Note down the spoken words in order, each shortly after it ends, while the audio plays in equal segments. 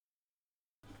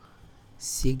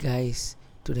See, guys,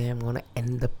 today I'm gonna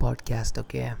end the podcast,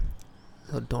 okay?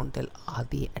 So don't tell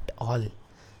Adi at all,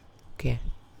 okay?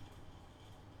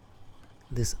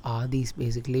 This Adi is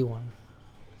basically one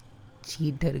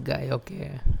cheater guy,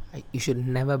 okay? You should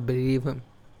never believe him.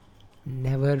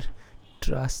 Never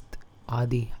trust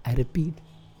Adi. I repeat.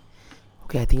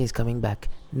 Okay, I think he's coming back.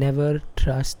 Never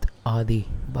trust Adi.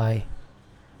 Bye.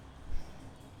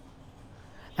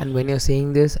 And when you're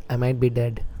saying this, I might be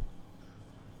dead.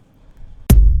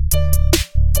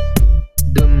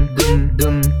 Dum dum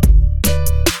dum.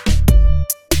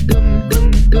 Dum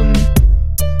dum dum.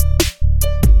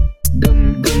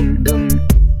 Dum dum dum.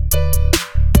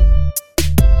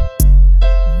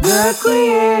 The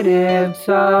creative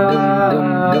talk.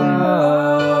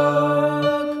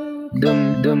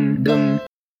 Dum dum dum.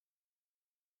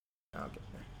 Okay.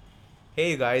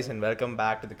 Hey, you guys, and welcome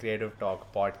back to the Creative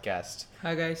Talk podcast.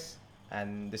 Hi guys.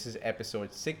 And this is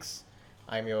episode 6.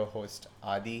 I'm your host,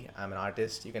 Adi. I'm an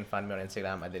artist. You can find me on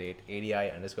Instagram at the rate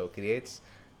ADI_creates.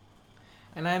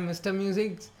 And I'm Mr.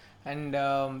 Musics. And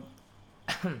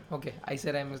okay, I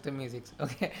said I'm Mr. Musics.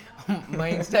 Okay,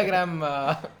 my Instagram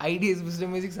ID is Mr.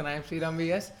 Musics, and I'm Sriram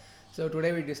VS. So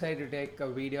today we decided to take a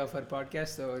video for podcast.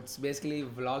 So it's basically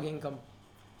vlogging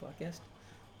podcast.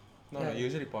 No, Yeah.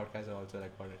 usually podcasts are also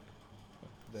recorded.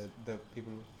 The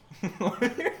people.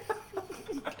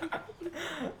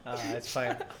 It's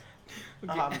fine.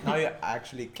 Now you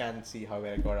actually can see how we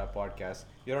record our podcast.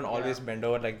 You don't always bend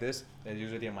over like this. There's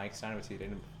usually a mic stand which he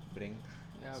didn't bring.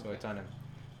 Yeah, So okay. it's on him.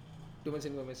 Too much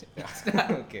information.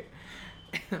 Okay.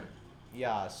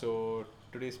 Yeah, so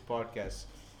today's podcast.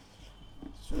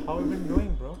 So how have you been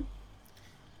doing, bro?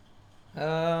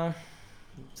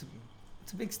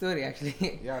 It's a big story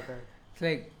actually. Yeah, okay. It's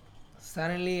like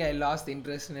suddenly I lost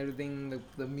interest in everything,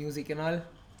 the music and all.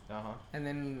 Uh-huh. And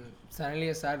then suddenly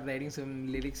I started writing some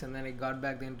lyrics, and then I got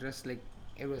back the interest. Like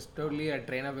it was totally a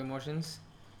train of emotions.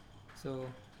 So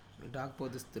we'll talk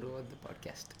about this throughout the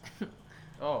podcast.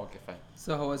 Oh, okay, fine.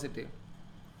 So how was it to you?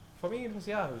 For me, it was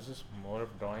just more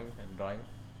of drawing and drawing.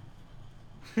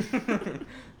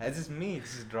 That's just me,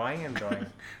 it's just drawing and drawing.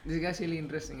 This guy's really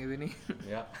interesting, isn't he?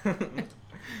 Yeah.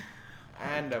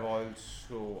 And I've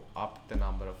also upped the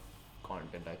number of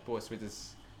content I post, which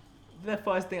is the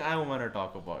first thing I want to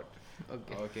talk about.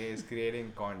 Okay. Is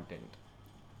creating content.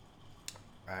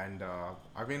 And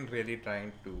I've been really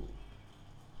trying to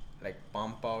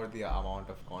pump out the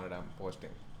amount of content I'm posting,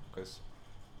 because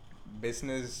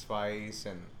business wise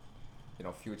and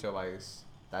future wise,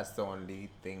 that's the only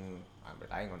thing I'm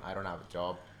relying on. I don't have a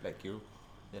job like you.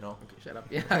 Okay, shut up.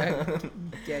 Yeah.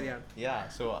 Carry on. Yeah,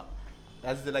 so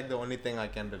that's the only thing I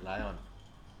can rely on.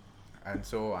 And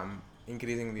so I'm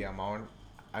increasing the amount.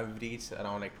 I've reached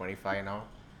around 25 now.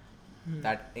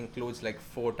 That includes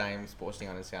 4 times posting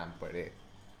on Instagram per day.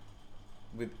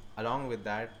 Along with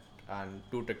that and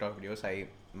 2 TikTok videos, I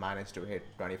managed to hit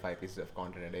 25 pieces of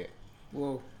content a day.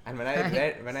 Whoa. And when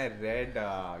I read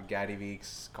Gary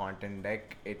Vee's content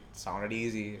deck, it sounded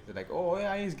easy. It's like, oh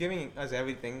yeah, he's giving us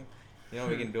everything,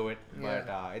 we can do it. Yeah.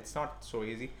 But it's not so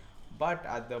easy.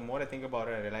 But the more I think about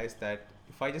it, I realize that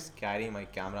if I just carry my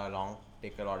camera along,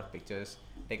 take a lot of pictures,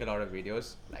 take a lot of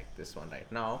videos like this one right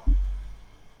now,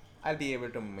 I'll be able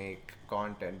to make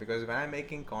content. Because when I'm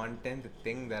making content, the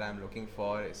thing that I'm looking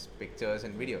for is pictures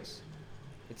and videos.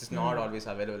 It's just not always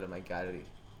available in my gallery.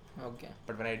 Okay.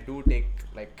 But when I do take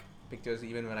pictures,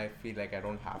 even when I feel like I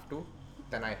don't have to,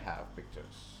 then I have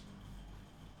pictures.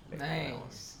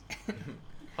 Nice.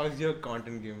 How's your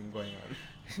content game going on?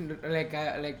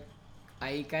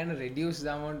 I kind of reduce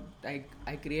the amount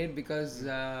I create because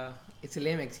it's a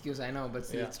lame excuse, I know, but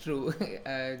still Yeah. it's true.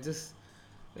 Just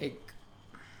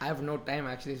I have no time,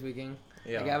 actually speaking.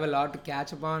 Yeah. I have a lot to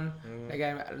catch up on. Mhm.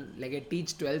 I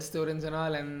teach 12 students and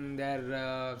all, and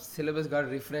their syllabus got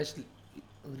refreshed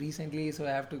recently, so I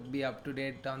have to be up to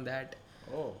date on that.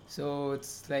 Oh. So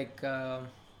it's I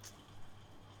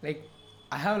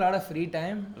have a lot of free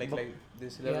time. Like the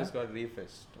syllabus got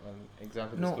refreshed on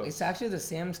example. No, it's actually the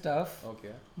same stuff,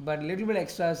 Okay. but a little bit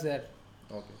extras there.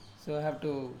 Okay. So I have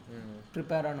to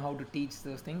prepare on how to teach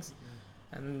those things,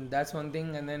 and that's one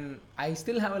thing. And then I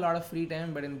still have a lot of free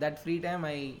time, but in that free time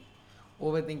I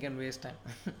overthink and waste time.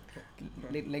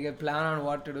 Like I plan on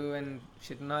what to do and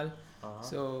shit and all. Uh-huh.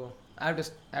 So I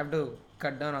have to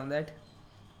cut down on that.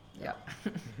 Yeah.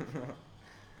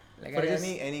 For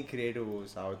any creative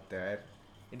who's out there,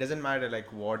 it doesn't matter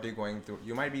what you're going through.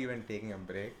 You might be even taking a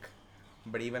break,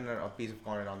 but even a piece of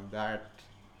content on that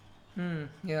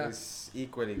yeah. is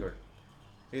equally good.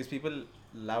 Because people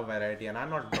love variety, and I'm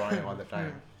not drawing all the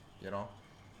time,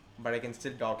 but I can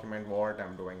still document what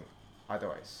I'm doing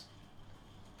otherwise.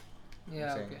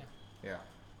 Yeah. saying. Okay. Yeah.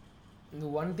 The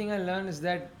one thing I learned is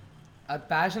that our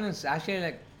passion is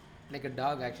actually like a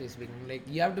dog, actually speaking. Like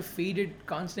you have to feed it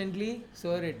constantly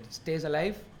so that it stays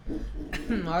alive,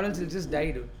 or else it'll just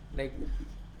die, dude.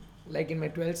 Like in my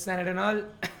 12th standard and all,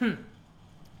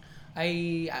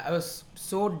 I was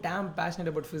so damn passionate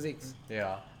about physics.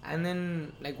 Yeah. And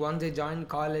then like once I joined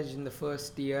college in the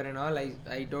first year and all, I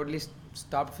totally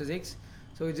stopped physics.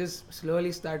 So it just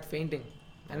slowly started fainting.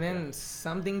 And Okay. then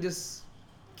something just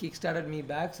kickstarted me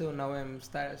back. So now I'm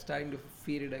starting to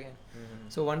feed it again. Mm-hmm.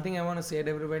 So one thing I want to say to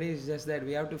everybody is just that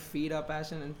we have to feed our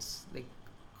passion and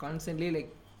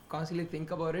constantly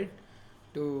think about it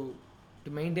to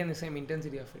maintain the same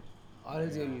intensity of it. Or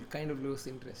else Yeah. you'll kind of lose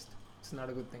interest. It's not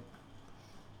a good thing.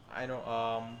 I know,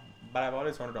 but I've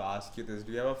always wanted to ask you this.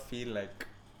 Do you ever feel like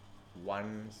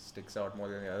one sticks out more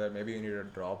than the other? Maybe you need to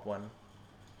drop one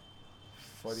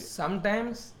for the.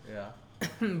 Sometimes, Yeah.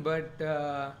 but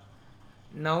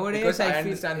nowadays Because I feel,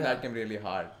 understand yeah. that can be really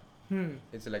hard. Hmm.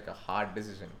 It's like a hard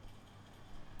decision.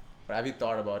 But have you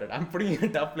thought about it? I'm putting you in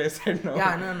a tough place right now.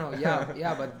 Yeah, no,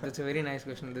 yeah, but that's a very nice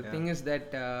question. The Yeah. thing is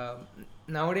that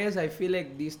nowadays I feel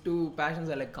like these two passions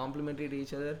are like complementary to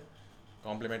each other.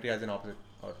 Complementary as in opposite.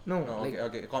 Or, No, okay, like,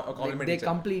 okay. Like Complement they each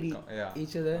other. complete Yeah.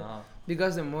 each other Uh-huh.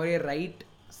 because the more I write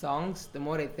songs, the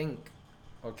more I think.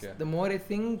 Okay. The more I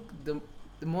think, the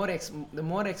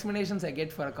more explanations I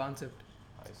get for a concept.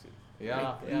 I see. Yeah,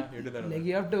 Like, yeah, you do that. Like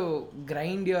you have to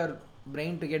grind your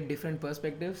brain to get different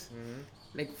perspectives. Mm-hmm.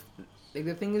 Like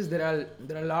the thing is there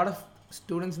are a lot of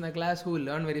students in the class who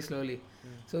learn very slowly.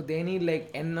 So they need like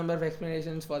n number of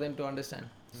explanations for them to understand.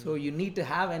 So you need to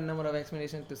have n number of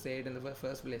explanations to say it in the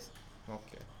first place.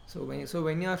 Okay. So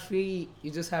when you're free,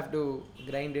 you just have to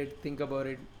grind it, think about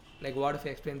it. Like what if I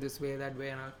explain this way, that way,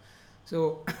 and all.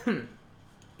 So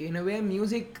in a way,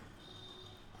 music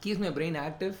keeps my brain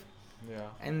active, Yeah.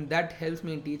 and that helps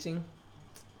me in teaching.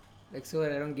 Like so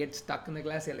that I don't get stuck in the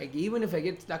class. Like even if I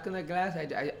get stuck in the class,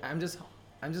 I'm just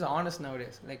honest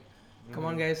nowadays. Like, come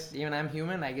on, Mhm. guys, even I'm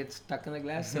human. I get stuck in the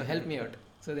class, so help me out.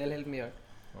 So they'll help me out.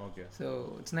 Okay.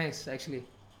 So it's nice actually.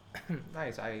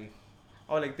 Nice.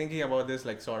 Like thinking about this,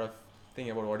 like sort of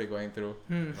thinking about what you're going through.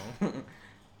 Hmm. You know?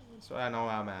 So I now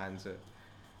have my answer.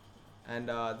 And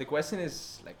the question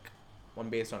is like one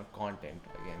based on content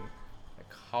again.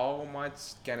 Like how much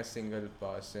can a single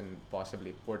person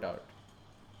possibly put out?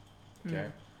 Okay.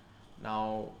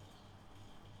 Now,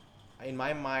 in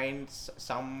my mind,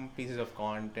 some pieces of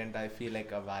content I feel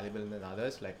like are valuable than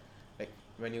others. Like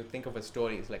when you think of a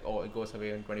story, it's like, oh, it goes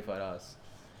away in 24 hours.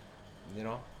 You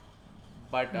know.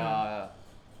 But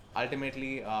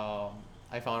ultimately,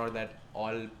 I found out that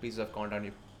all pieces of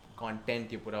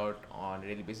content you put out on a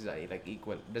daily basis are like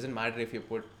equal. It doesn't matter if you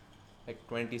put like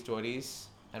 20 stories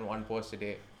and one post a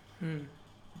day, Hmm.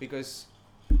 because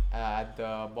at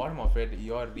the bottom of it,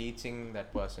 you're reaching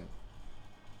that person.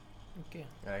 Okay.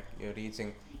 Like you're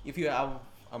reaching. If you have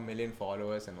 1 million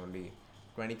followers and only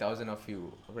 20,000 of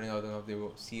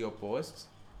you see your posts,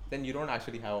 then you don't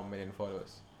actually have 1 million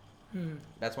followers. Hmm.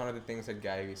 That's one of the things that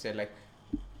Gary said. Like,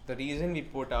 the reason we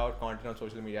put out content on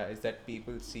social media is that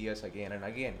people see us again and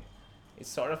again. It's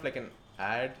sort of like an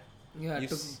ad. Yeah, You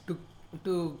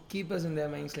to keep us in their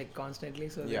minds like constantly,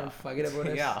 so they Yeah. don't forget about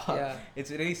us. Yeah. Yeah. It's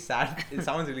really sad. It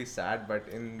sounds really sad, but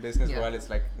in business Yeah. world, it's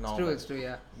like It's no. true. It's true.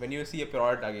 Yeah. When you see a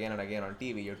product again and again on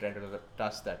TV, you tend to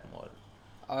trust that more.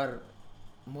 Or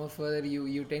more further,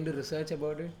 you tend to research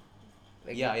about it.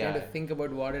 Like Yeah, you tend yeah. to think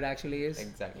about what it actually is.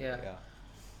 Exactly. Yeah. Yeah.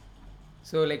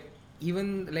 So like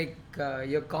even like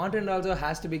your content also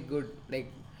has to be good. Like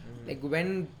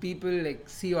when people like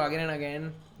see you again and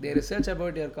again, they research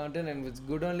about your content, and if it's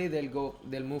good only,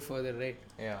 they'll move further, right?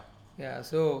 Yeah. Yeah.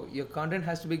 So your content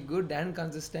has to be good and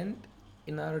consistent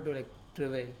in order to like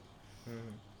prevail.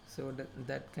 Mhm. So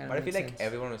that kind But I of feel makes like sense.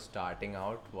 everyone who's starting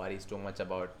out worries too much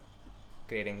about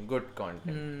creating good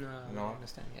content. I No?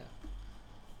 understand. Yeah.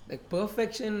 Like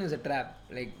perfection is a trap.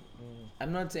 Like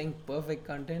I'm not saying perfect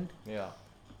content. Yeah.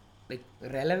 Like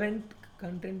relevant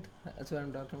content. That's what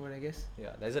I'm talking about, I guess.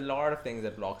 Yeah. There's a lot of things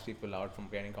that blocks people out from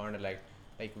creating content. Like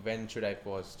when should I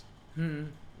post? Hmm.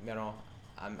 You know,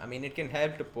 I mean, it can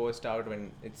help to post out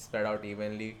when it's spread out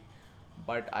evenly,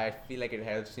 but I feel like it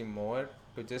helps me more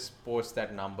to just post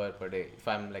that number per day.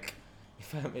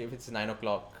 If it's 9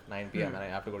 o'clock, 9 p.m. and I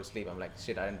have to go to sleep, I'm like,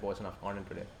 shit, I didn't post enough content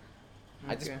today.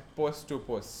 I just Okay. post 2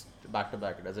 posts back to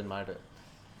back. It doesn't matter.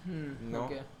 No.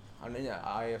 Okay. I mean, yeah,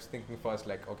 I was thinking first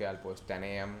like, okay, I'll post 10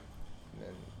 a.m.,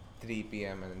 then 3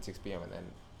 p.m. and then 6 p.m. and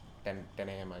then 10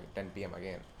 a.m. 10 p.m.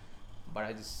 again. But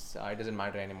it doesn't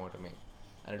matter anymore to me,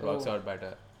 and it works Oh. out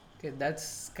better. Okay,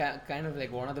 that's kind of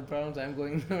like one of the problems I'm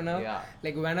going through now. Yeah.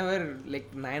 Like whenever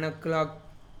like 9 o'clock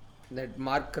that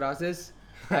mark crosses,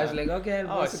 I was like, okay,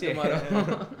 I'll Oh, post it shit.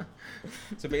 tomorrow.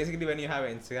 So basically, when you have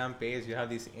an Instagram page, you have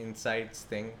this insights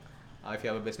thing. If you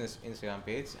have a business Instagram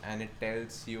page, and it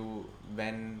tells you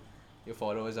when your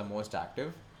followers are most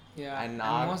active. Yeah, And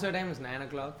and most of the time it's 9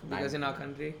 o'clock because 9. in our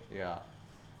country. Yeah.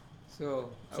 So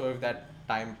So if that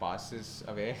time passes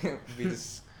away, we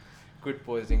just quit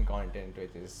posting content,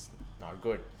 which is not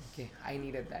good. okay, I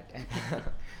needed that.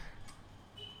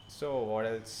 So what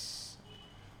else?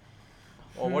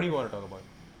 Or what do you want to talk about?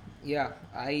 Yeah,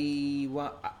 I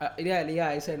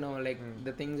said no. Like Mm.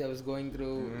 the things I was going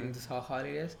through in Mm. this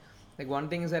holidays. Like one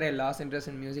thing is that I lost interest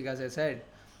in music, as I said,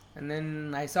 and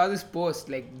then I saw this post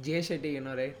like Jay Shetty, you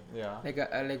know, right? Yeah.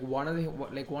 Like one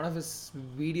of his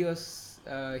videos,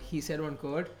 he said one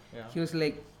quote. Yeah. He was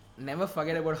like, "Never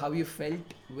forget about how you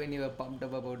felt when you were pumped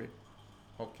up about it.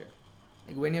 Okay.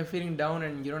 Like when you're feeling down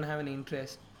and you don't have any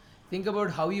interest, think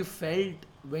about how you felt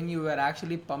when you were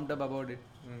actually pumped up about it."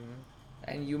 Mm-hmm.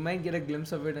 And you might get a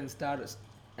glimpse of it and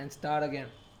start again.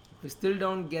 If you still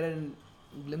don't get a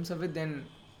glimpse of it, then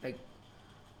like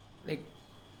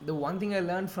the one thing I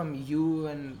learned from you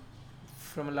and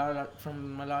from a lot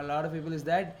of people is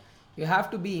that you have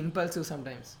to be impulsive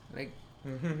sometimes. Like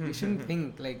you shouldn't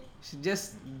think. Like you should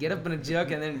just get up in a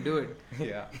jerk and then do it.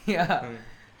 Yeah. Yeah,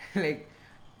 Mm.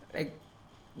 like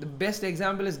the best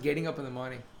example is getting up in the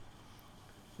morning.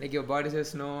 Like your body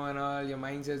says no and all, your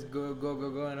mind says go go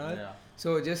go go and all. Yeah.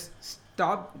 So just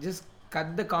stop, just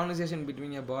cut the conversation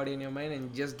between your body and your mind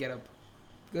and just get up.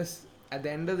 Because at the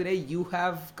end of the day, you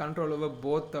have control over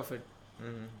both of it.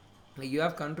 Mm-hmm. Like you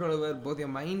have control over both your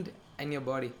mind and your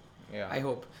body. Yeah. I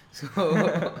hope. So,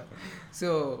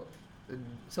 so,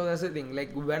 so that's the thing.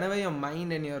 Like whenever your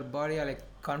mind and your body are like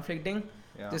conflicting,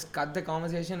 Yeah. just cut the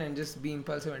conversation and just be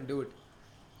impulsive and do it.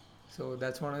 So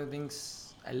that's one of the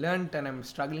things I learned and I'm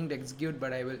struggling to execute,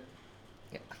 but I will.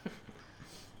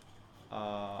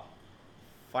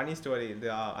 Funny story.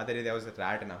 The other day there was a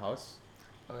rat in a house.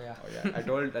 Oh yeah. Oh yeah. I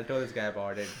told this guy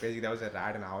about it. Basically, there was a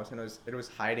rat in a house, and it was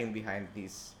hiding behind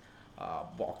these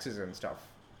boxes and stuff.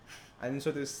 And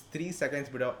so there's 3 seconds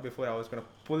before I was gonna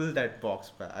pull that box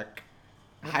back.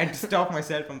 I had to stop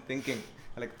myself from thinking.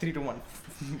 Like 3, 2, 1.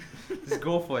 Just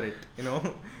go for it, you know.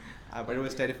 But it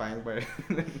was terrifying. But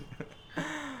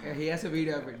Yeah, he has a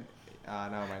video of it.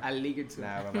 never mind. I'll leak it soon.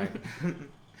 Never mind.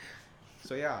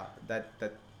 So yeah, that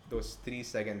those 3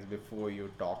 seconds before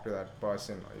you talk to that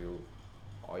person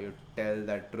or you tell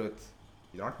that truth,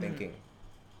 you're not Hmm. thinking,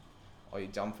 or you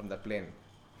jump from the plane.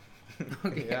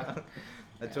 Okay. Yeah,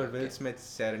 that's Yeah, what Will okay. Smith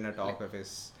said in a talk of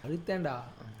his. Aritanda.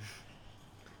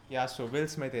 Yeah, so Will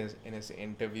Smith is in his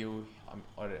interview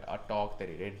or a talk that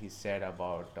he did. He said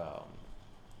about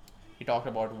he talked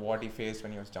about what he faced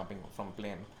when he was jumping from a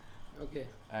plane. Okay.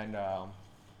 And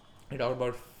he talked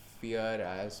about fear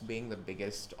as being the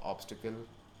biggest obstacle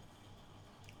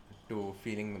to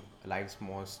feeling life's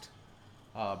most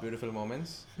beautiful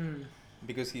moments, Hmm.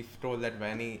 because he told that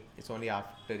it's only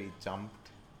after he jumped,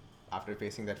 after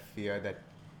facing that fear, that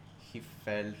he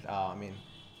felt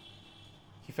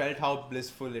he felt how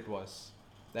blissful it was,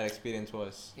 that experience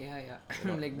was. Yeah, yeah.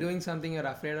 You know, Like doing something you're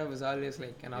afraid of is always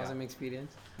like an Yeah. awesome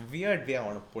experience. Weird way I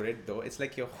want to put it though. It's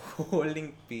like you're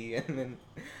holding pee and then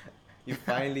you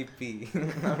finally pee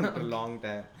after a long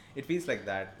time. It feels like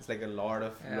that. It's like a lot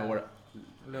of Yeah. load.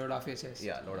 Load off your chest.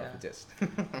 Yeah, load off the chest.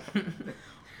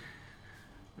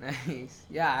 Nice.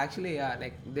 Yeah, actually, yeah.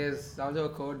 Like there's also a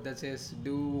quote that says,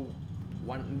 "Do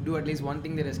at least one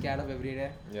thing that you're scared of every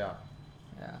day." Yeah.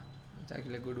 Yeah, it's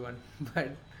actually a good one. But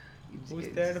Who's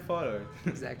there to follow it?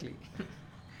 exactly.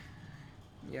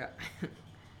 Yeah.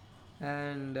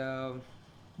 And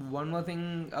one more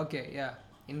thing. Okay, yeah.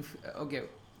 Okay,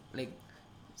 like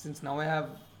since now I have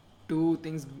two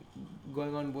things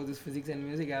going on, both is physics and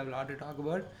music. I have a lot to talk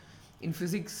about. In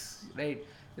physics, right?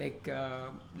 Like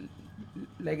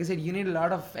like I said, you need a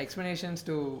lot of explanations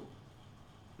to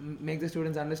make the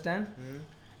students understand.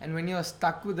 And when you're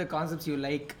stuck with the concepts you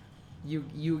like,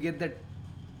 you get that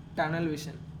tunnel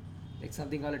vision, like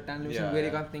something called a tunnel vision, Yeah, where you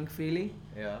yeah. can't think freely.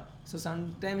 Yeah. So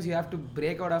sometimes you have to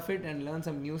break out of it and learn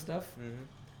some new stuff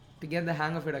to get the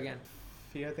hang of it again.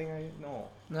 Fear thing, no.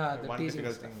 No, the One teaching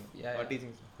difficult stuff. thing. Yeah, Oh, yeah.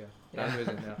 teaching stuff, yeah. Yeah. Tunnel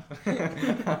vision,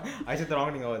 yeah. I said the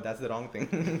wrong thing. Oh, that's the wrong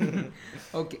thing.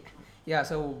 Okay. Yeah.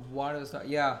 So what is that?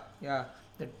 Yeah,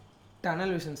 the tunnel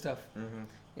vision stuff.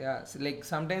 Yeah. So like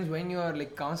sometimes when you are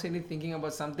like constantly thinking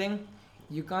about something,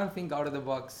 you can't think out of the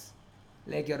box.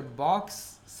 Like your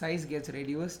box size gets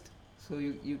reduced. So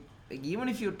you like even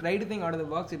if you try to think out of the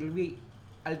box, it will be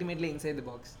ultimately inside the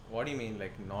box. What do you mean,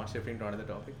 like not shifting to another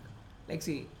topic? Like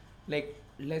see, like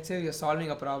let's say you're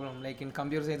solving a problem, like in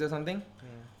computer science or something.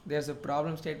 There's a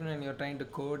problem statement and you're trying to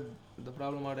code the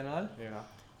problem out and all. Yeah.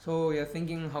 So you're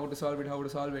thinking how to solve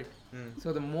it.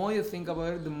 So the more you think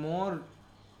about it, the more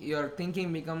your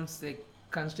thinking becomes like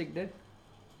constricted.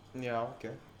 Yeah.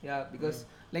 Okay. Yeah, because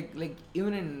like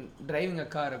even in driving a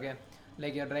car, okay,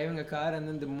 like you're driving a car, and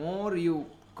then the more you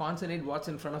concentrate what's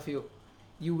in front of you,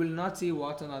 you will not see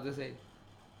what's on the other side,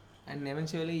 and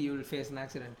eventually you will face an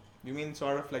accident. You mean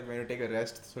sort of like when you take a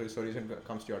rest, so your solution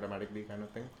comes to you automatically, kind of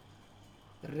thing?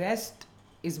 Rest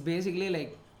is basically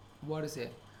like, what to say?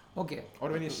 Okay. Or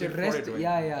when you shift rest, what you're doing.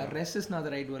 yeah. Rest is not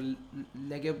the right word.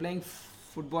 Like you're playing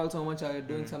football so much, or you're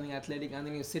doing Mhm. something athletic, and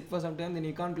then you sit for some time, then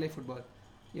you can't play football.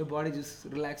 Your body just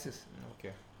relaxes.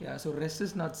 Okay. Yeah. So rest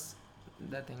is not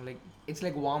that thing. Like it's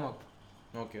like warm up.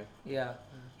 Okay. Yeah.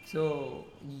 So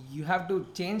you have to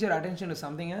change your attention to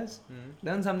something else,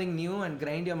 learn something new, and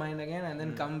grind your mind again, and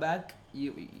then come back.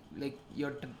 You like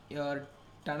your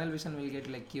tunnel vision will get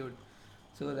like cured.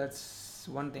 So that's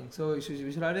one thing. So we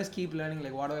should always keep learning,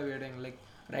 like whatever we're doing, like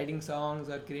writing songs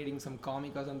or creating some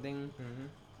comic or something,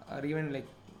 or even like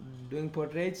doing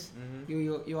portraits.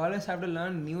 You always have to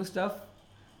learn new stuff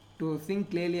to think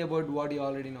clearly about what you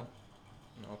already know.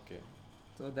 Okay.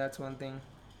 So that's one thing.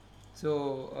 So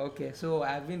okay, so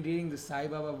I've been reading the Sai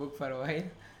Baba book for a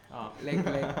while. Like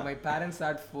my parents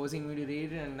started forcing me to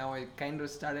read it, and now I kind of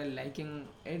started liking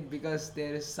it because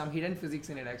there is some hidden physics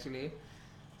in it actually.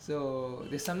 So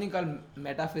there's something called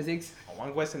metaphysics.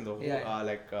 One question though.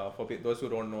 Yeah. For those who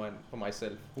don't know, and for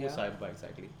myself, who is Yeah. Sai Baba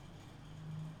exactly?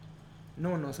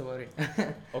 No one knows about it.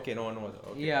 Okay, no one knows.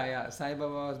 Okay. Yeah. Sai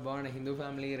Baba was born in a Hindu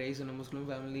family, raised in a Muslim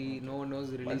family. No one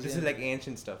knows the religion. But this is like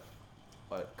ancient stuff.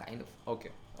 Or kind of. okay.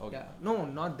 Okay. Yeah. No,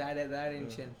 not that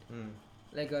ancient.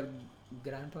 Like our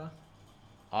grandpa.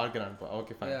 Our grandpa.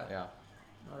 Okay, fine. Yeah.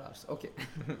 Not ours. Okay.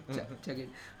 check it.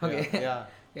 Okay. Yeah.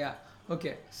 Yeah.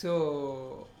 Okay.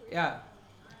 So yeah.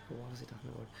 What was I talking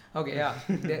about? Okay. Yeah.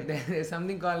 There's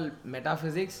something called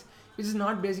metaphysics, which is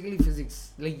not basically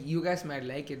physics. Like you guys might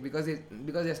like it because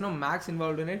there's no maths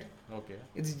involved in it. Okay.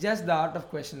 It's just the art of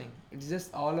questioning. It's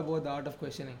just all about the art of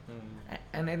questioning.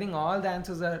 And I think all the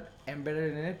answers are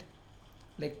embedded in it.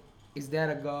 Like, is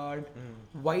there a God?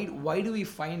 Why do we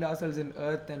find ourselves in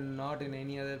Earth and not in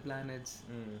any other planets?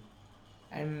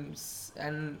 And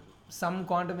some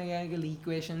quantum mechanical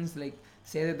equations like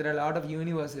say that there are a lot of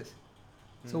universes.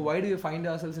 So why do we find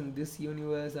ourselves in this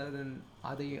universe other than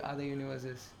other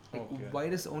universes? Like why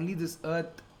does only this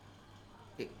Earth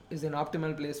is an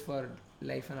optimal place for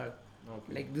life and all?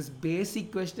 Okay. Like these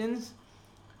basic questions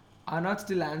are not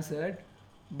still answered,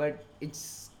 but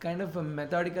it's kind of a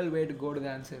methodical way to go to the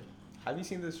answer. Have you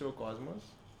seen the show Cosmos?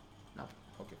 No.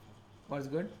 Okay. What's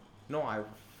good? No, I've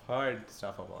heard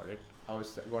stuff about it. I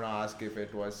was gonna ask if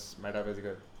it was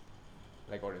metaphysical,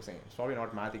 like what you're saying. It's probably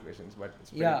not math equations, but it's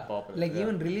pretty popular. Like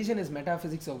even religion is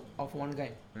metaphysics of one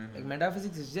kind. Like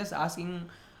metaphysics is just asking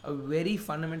a very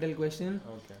fundamental question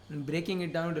and breaking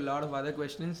it down to a lot of other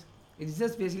questions. It's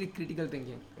just basically critical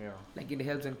thinking. Yeah. Like it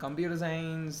helps in computer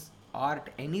science, art,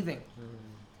 anything.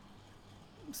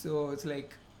 So it's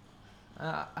like,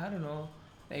 I don't know.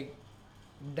 Like,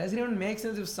 does it even make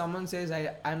sense if someone says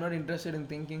I'm not interested in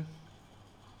thinking?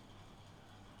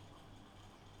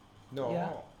 No. Yeah.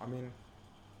 I mean.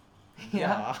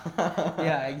 Yeah.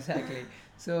 Yeah, exactly.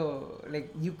 So like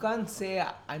you can't say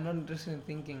I'm not interested in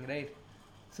thinking, right?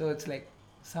 So it's like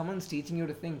someone's teaching you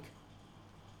to think.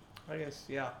 I guess.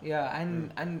 Yeah. Yeah,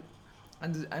 and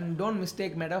don't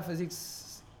mistake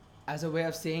metaphysics as a way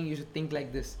of saying you should think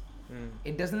like this.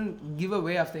 It doesn't give a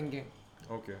way of thinking.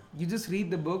 Okay. You just read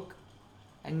the book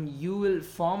and you will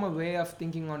form a way of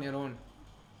thinking on your own.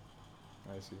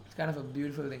 I see. It's kind of a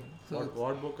beautiful thing. So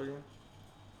What book again?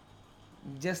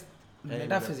 just Any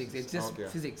metaphysics. metaphysics. It's just Okay.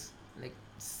 physics. Like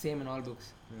same in all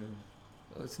books.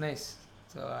 So it's nice.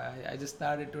 So I just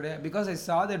started today because I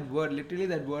saw that word, literally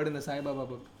that word in the Sai Baba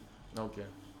book. Okay.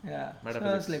 Yeah. So I was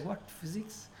Metaphysics. like, what?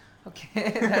 Physics?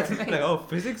 Okay. That's nice. Like, oh,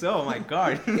 physics? Oh my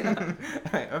god.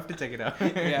 I have to check it out.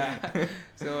 Yeah.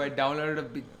 So I downloaded a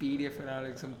big PDF and all,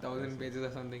 like some 1,000 pages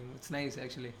or something. It's nice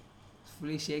actually. It's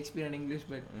fully Shakespeare and English,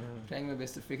 but trying my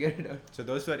best to figure it out. So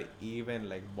those who are even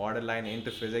like borderline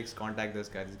into physics, contact this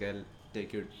guy. This guy will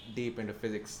take you deep into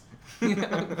physics.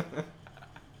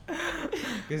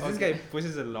 Because this guy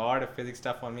pushes a lot of physics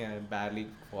stuff on me and I barely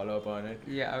follow up on it.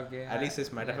 Yeah, okay. At least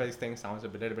this metaphysics thing sounds a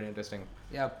little bit interesting.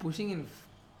 Yeah, pushing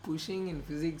in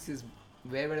physics is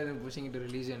way better than pushing into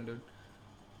religion, dude.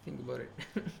 Think about it.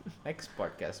 Next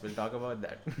podcast, we'll talk about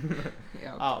that.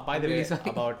 Yeah. By I'm the really way, sorry.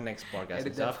 about next podcast and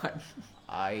Edit that stuff, part.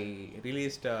 I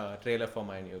released a trailer for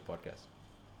my new podcast.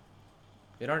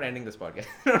 We're not ending this podcast.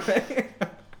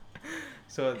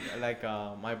 So like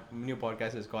my new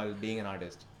podcast is called Being an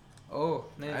Artist. Oh,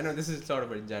 nice. I know this is sort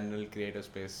of a general creative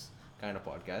space kind of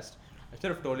podcast. I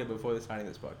should have told you before starting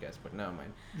this podcast, but never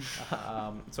mind.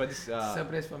 So I just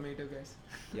Surprise for me too, guys.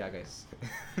 yeah, guys.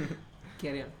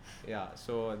 Carry on. Yeah,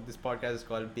 so this podcast is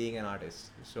called Being an Artist.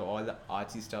 So all the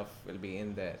artsy stuff will be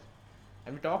in there.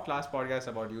 And we talked last podcast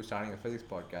about you starting a physics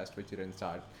podcast, which you didn't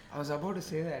start. I was about to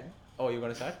say that. Oh, you're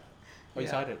gonna start? Oh, you Yeah.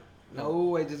 started?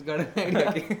 No, I just got an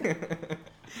idea.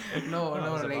 No, I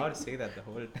no, was like about to say that the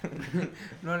whole time.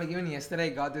 no, like even yesterday I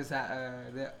got this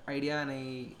the idea and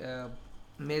I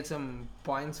made some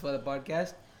points for the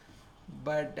podcast,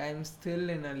 but I'm still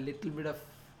in a little bit of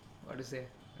what to say.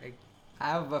 Like I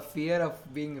have a fear of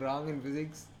being wrong in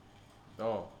physics.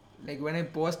 Oh. Like when I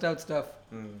post out stuff,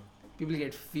 Mm. people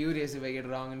get furious if I get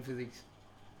wrong in physics.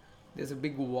 There's a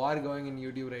big war going in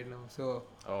YouTube right now, so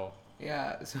Oh.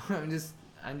 yeah. So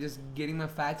I'm just getting my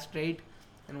facts straight,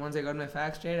 and once I got my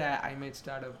facts straight, I might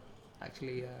start a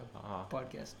actually a Uh-huh.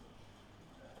 podcast.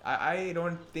 I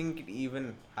don't think it even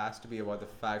has to be about the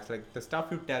facts. Like the stuff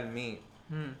you tell me,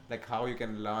 like how you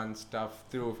can learn stuff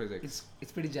through physics.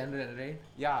 It's pretty general, right?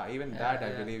 Yeah, even Yeah, that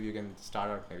I yeah. believe you can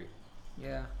start out maybe.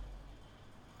 Yeah.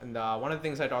 And one of the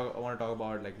things I want to talk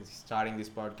about, like starting this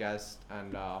podcast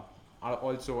and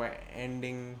also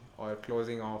ending or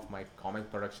closing off my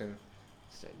comic production.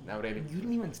 So, never really. You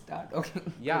didn't even start. Okay.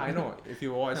 Yeah, I know. If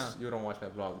you watch, Huh. you don't watch my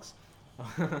vlogs.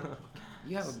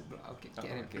 You have a okay. Oh,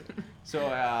 Carry on. okay. So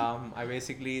I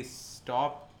basically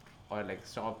stopped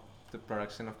the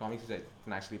production of comics which I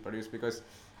can actually produce because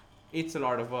it's a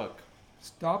lot of work.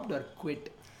 Stopped or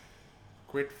quit?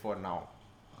 Quit for now,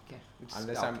 Okay.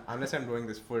 unless I'm doing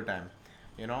this full time,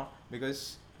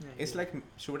 because it's like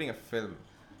shooting a film.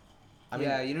 I mean,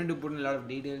 yeah, you need to put in a lot of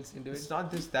details into it's it.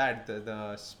 not just that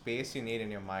the space you need in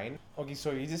your mind. Okay,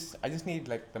 so I just need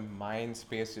like the mind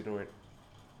space to do it.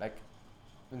 Like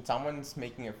when someone's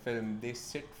making a film, they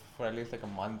sit for at least like a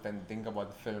month and think about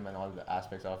the film and all the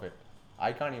aspects of it.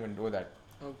 I can't even do that.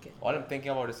 Okay. All I'm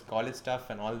thinking about is college stuff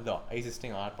and all the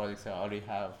existing art projects I already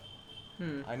have.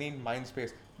 I need mind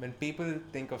space. When people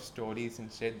think of stories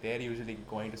and shit, they're usually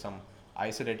going to some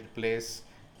isolated place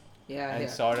Yeah. and Yeah.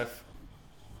 sort of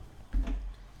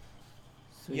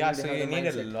So yeah. need to So have you the need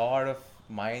a mindset. lot of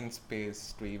mind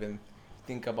space to even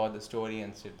think about the story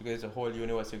and shit because the whole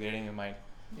universe you're creating in your mind.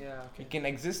 Yeah. Okay. It can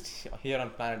exist here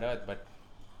on planet Earth, but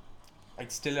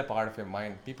it's still a part of your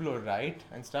mind. People who write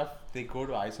and stuff, they go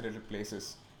to isolated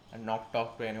places and not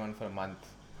talk to anyone for a month.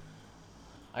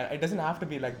 It doesn't have to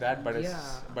be like that, but Yeah.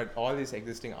 but all these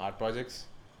existing art projects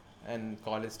and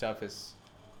college stuff is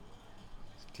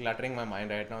cluttering my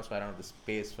mind right now, so I don't have the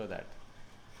space for that.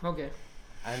 Okay.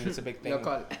 And it's a big thing. Your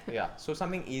call. Yeah, so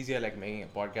something easier like making a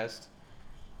podcast,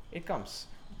 it comes.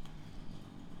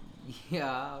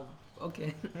 Yeah.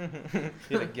 Okay.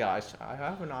 You're like, yeah, I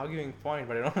have an arguing point,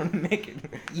 but I don't want to make it.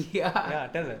 Yeah. Yeah,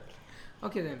 tell it.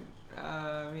 Okay then.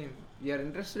 I mean, you're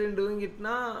interested in doing it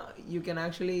now. You can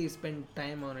actually spend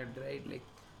time on it, right? Like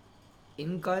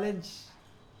in college,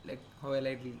 like how I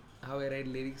write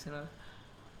lyrics and all.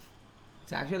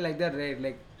 It's actually like that, right?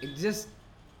 Like it's just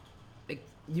like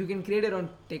you can create your own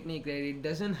technique, right? It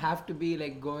doesn't have to be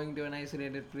like going to an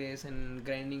isolated place and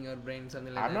grinding your brain,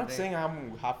 something like I'm that. not right? saying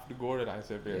I'm have to go to an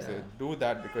isolated place. Yeah. They do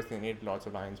that because they need lots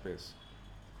of mind space.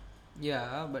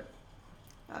 Yeah, but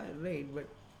right, but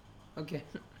okay.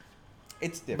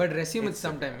 It's different. But resume it It's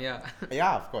sometime, yeah.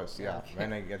 Yeah, of course. Yeah, Okay.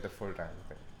 when I get the full time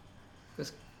thing.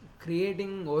 Because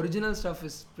creating original stuff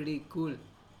is pretty cool.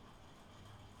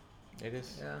 It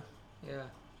is. Yeah, yeah.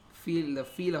 The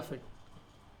feel of it.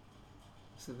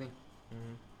 That's the thing.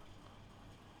 Mhm.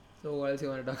 So what else you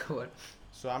want to talk about?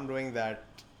 So I'm doing that,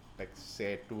 like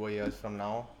say 2 years from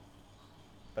now,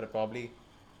 but probably,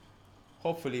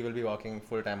 hopefully, we'll be working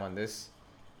full time on this,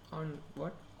 On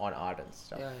what? on art and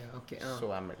stuff. Yeah, yeah. Okay.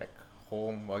 So I'm at like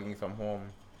home, working from home,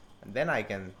 and then I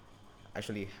can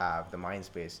actually have the mind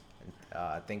space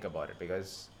and think about it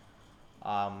because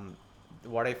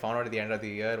what I found out at the end of the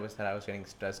year was that I was getting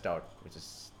stressed out, which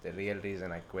is the real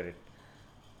reason I quit it.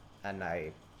 And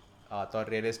I thought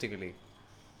realistically,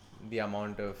 the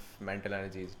amount of mental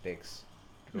energy it takes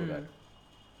to do that.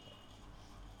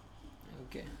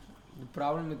 Okay. The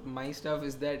problem with my stuff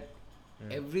is that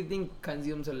everything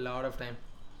consumes a lot of time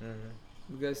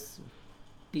because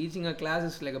teaching a class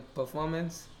is like a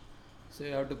performance, so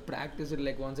you have to practice it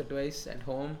like once or twice at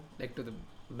home, like to the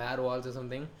bare walls or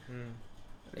something.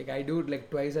 Like I do it like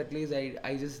twice at least.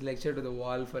 I just lecture to the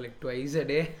wall for like twice a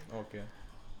day. Okay.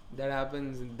 That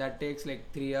happens. That takes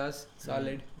like 3 hours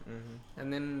solid.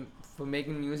 And then for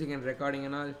making music and recording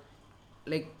and all,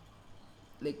 like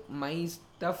my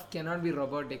stuff cannot be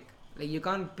robotic. like you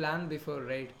can't plan before,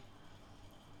 right?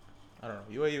 I don't know.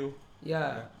 You are you.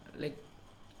 Yeah, like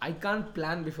I can't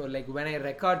plan before. Like when I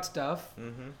record stuff,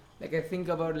 Mm-hmm. like I think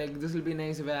about like this will be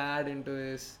nice if I add into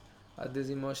this, or this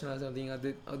emotion or something,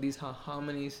 or these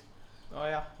harmonies. Oh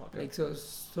yeah. Okay. Like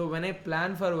so when I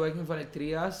plan for working for like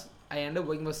 3 hours, I end up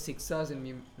working for 6 hours in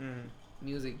Mm-hmm.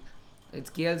 music. It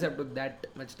scales up to that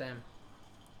much time.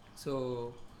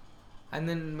 So and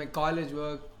then my college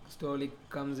work slowly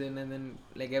comes in, and then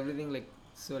like everything like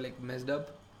so like messed up.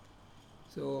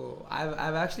 So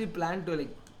I've actually planned to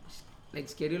like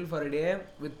schedule for a day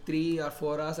with 3 or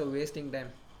 4 hours of wasting time,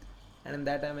 and in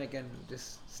that time I can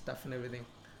just stuff and everything.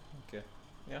 Okay.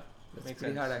 Yeah. That's Makes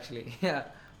pretty sense. hard actually. Yeah,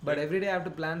 but Yeah. every day I have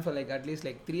to plan for like at least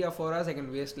like 3 or 4 hours I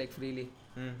can waste like freely.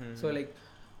 Mm-hmm. So like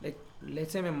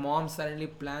let's say my mom suddenly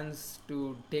plans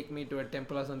to take me to a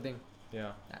temple or something,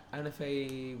 Yeah. and if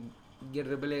I get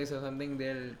rebellious or something,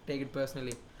 they'll take it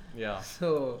personally. Yeah.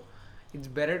 So it's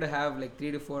better to have like 3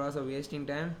 to 4 hours of wasting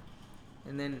time,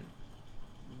 and then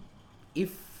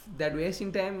if that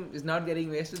wasting time is not getting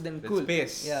wasted, then The cool.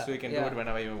 space, Yeah, so you can yeah. do it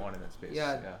whenever you want in that space.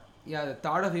 Yeah. Yeah. Yeah, the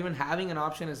thought of even having an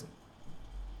option is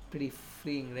pretty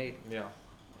freeing, right? Yeah.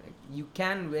 Like you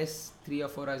can waste 3 or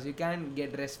 4 hours. You can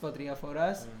get rest for 3 or 4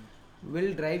 hours.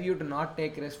 Will drive you to not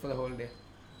take rest for the whole day.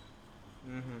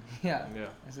 Mm-hmm. Yeah, Yeah.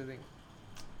 that's the thing.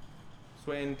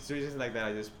 So in situations like that,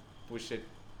 I just push it,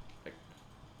 like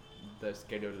the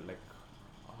schedule, like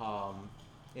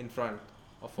in front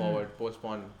or forward,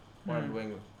 postpone what I'm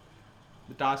doing.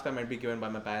 The task I might be given by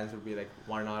my parents would be like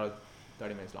 1 hour or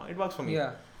 30 minutes long. It works for me.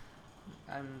 Yeah,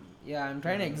 I'm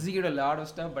trying to execute a lot of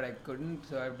stuff, but I couldn't,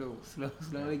 so I have to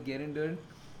slowly get into it.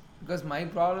 Because my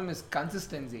problem is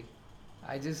consistency.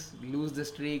 I just lose the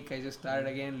streak. I just start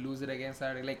again, lose it again,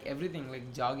 start it. Like everything,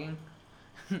 like jogging,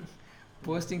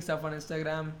 posting stuff on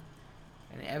Instagram,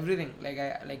 and everything.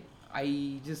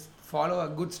 I just follow a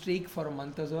good streak for a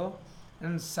month or so,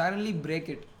 and suddenly break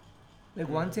it. Like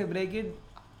once I break it,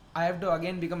 I have to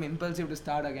again become impulsive to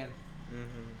start again.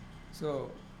 Mm-hmm.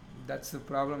 So that's the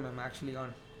problem I'm actually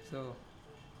on. So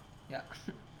yeah.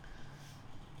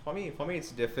 For me,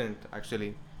 it's different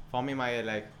actually. For me, my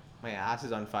ass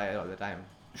is on fire all the time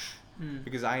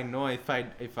because I know if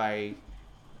I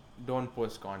don't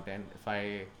post content,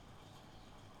 I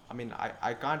mean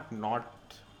I can't not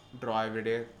draw every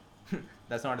day.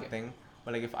 That's not a Okay. thing.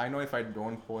 But like if I know if I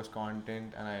don't post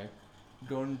content and I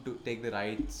don't take the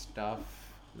right stuff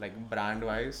like brand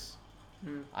wise,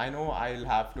 Mm. I know I'll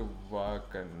have to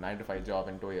work a 9 to 5 job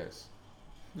in 2 years.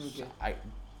 Okay. I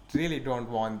really don't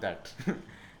want that.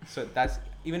 So that's,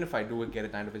 even if I do get a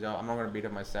 9 to 5 job, I'm not gonna beat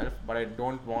up myself. But I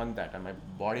don't want that, and my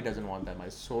body doesn't want that. My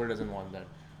soul doesn't want that.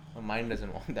 My mind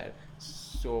doesn't want that.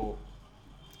 So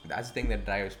that's the thing that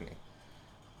drives me.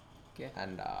 Okay.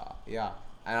 And yeah,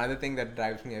 another thing that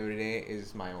drives me every day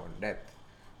is my own death.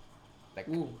 Like,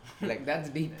 Ooh, like that's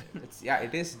deep.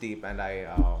 it is deep, and I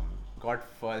got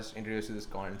first introduced to this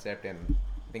concept in,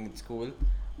 I think, in school.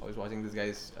 I was watching this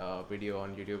guy's video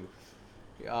on YouTube.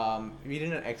 We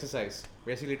did an exercise.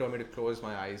 Basically, told me to close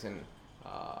my eyes and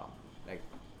like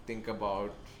think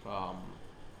about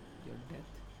Your death.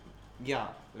 yeah,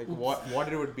 like Oops. what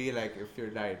it would be like if you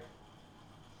died.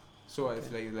 So it's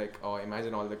Okay. like oh,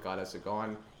 imagine all the colors are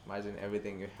gone. Imagine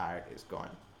everything you had is gone.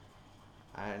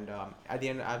 And at the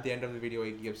end of the video,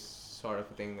 it gives sort of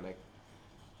a thing like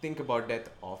think about death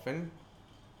often,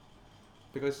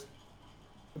 because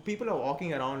people are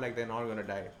walking around like they're not gonna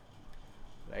die,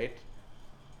 right?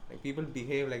 Like people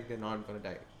behave like they're not gonna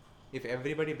die. If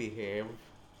everybody behaved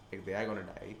like they are gonna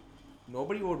die,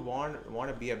 nobody would want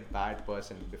to be a bad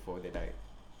person before they die.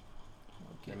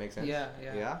 Okay. That makes sense. Yeah,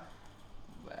 yeah.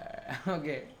 Yeah.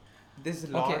 Okay. This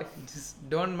lot. Okay. Just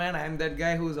don't mind. I'm that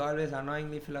guy who's always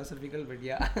annoyingly philosophical, but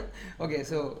yeah. Okay.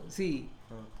 So see,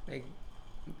 like,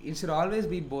 it should always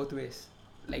be both ways.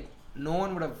 Like, no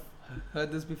one would have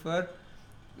heard this before.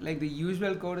 Like the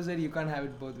usual quote is that you can't have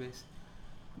it both ways,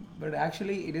 but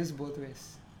actually it is both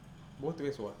ways. Both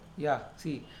ways what? Yeah.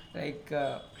 See, like,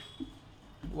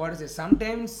 what is it?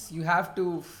 Sometimes you have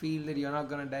to feel that you're not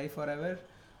gonna die forever.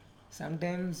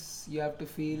 Sometimes you have to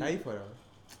feel Die forever.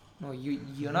 no,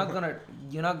 you're not gonna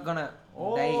die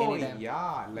Oh anytime.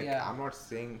 yeah, like Yeah. I'm not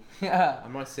saying Yeah. oh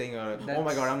my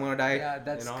That's- god, I'm gonna die. Yeah,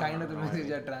 that's you know, kind of the no, message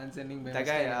you're transcending by that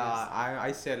guy,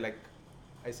 misguiding us.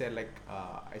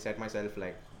 I said myself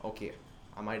like, okay,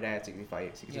 I might die at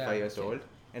 65 Yeah, years okay. old.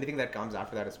 Anything that comes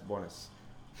after that is bonus.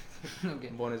 Okay.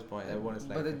 Bonus point, bonus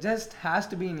But life. it just has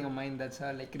to be in your mind. That's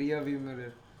how, like, rear view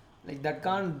mirror. Like that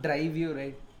can't drive you,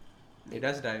 right? It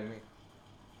does drive me.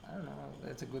 I don't know.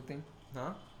 That's a good thing.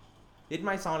 Huh? It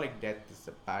might sound like death is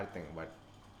a bad thing, but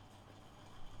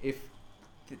if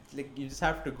like you just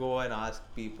have to go and ask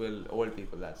people, old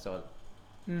people. That's all.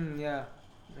 Yeah.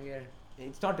 I get it.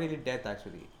 It's not really death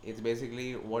actually. It's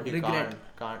basically what you Regret.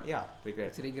 can't. Yeah, regret.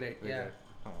 It's regret. Yeah. Regret.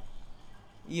 Oh.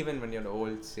 Even when you're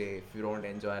old, say if you don't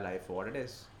enjoy life for what it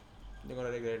is, you're gonna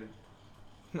regret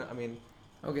it. I mean,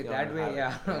 Okay, you're that gonna way,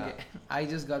 have it. yeah. Okay. I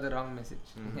just got the wrong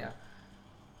message. Mhm. Yeah.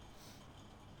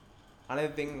 Another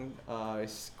thing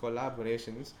is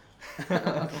collaborations.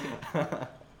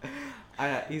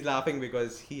 He's laughing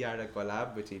because he had a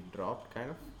collab which he dropped, kind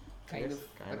of. Kind Yes,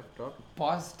 of. kind of dropped.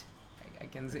 Paused, I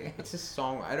can say. It's a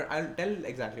song. I'll tell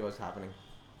exactly what's happening.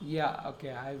 Yeah,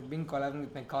 okay. I've been collabing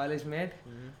with my college mate,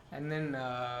 and then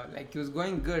like it was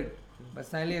going good, but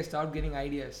suddenly I stopped getting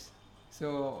ideas.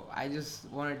 So I just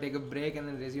want to take a break and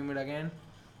then resume it again,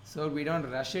 so we don't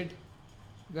rush it,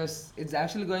 because it's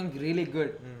actually going really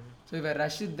good. So if I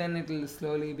rush it, then it will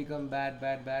slowly become bad,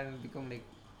 and become like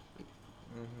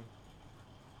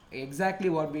exactly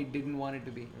what we didn't want it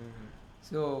to be.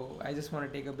 So I just want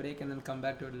to take a break and then come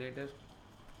back to it later.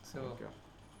 So Okay.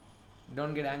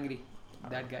 don't get angry,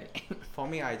 that guy. For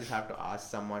me, I just have to ask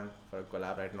someone for a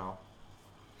collab right now.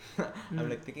 I'm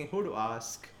like thinking who to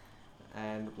ask,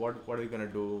 and what are we gonna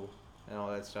do, and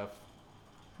all that stuff.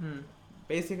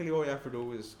 Basically, what you have to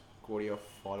do is go to your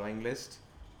following list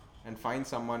and find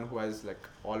someone who has like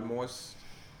almost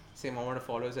same amount of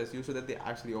followers as you, so that they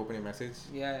actually open your message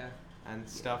Yeah. and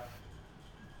stuff.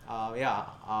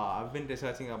 I've been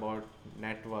researching about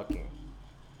networking.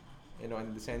 You know,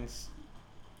 in the sense,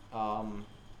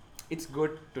 it's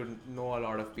good to know a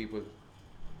lot of people.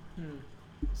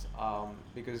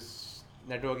 Because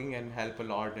networking can help a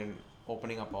lot in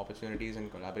opening up opportunities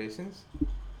and collaborations.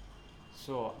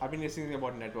 So I've been listening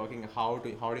about networking, how do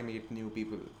you meet new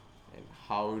people, and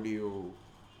how do you,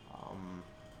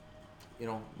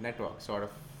 network, sort of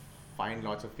find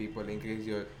lots of people, increase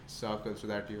your circle so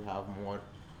that you have more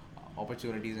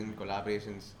opportunities and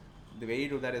collaborations. The way you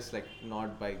do that is like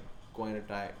not by going to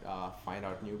try find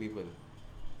out new people,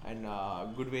 and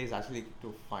good way is actually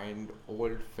to find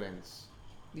old friends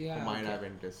Yeah. who might Okay. have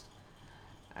interest,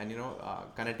 and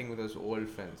connecting with those old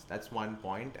friends. That's one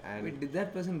point. And Wait, did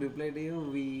that person reply to you?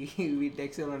 We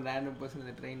texted one random person in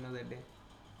the train the other day.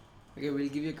 Okay, we'll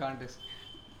give you a contest.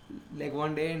 Like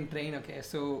one day in train, okay.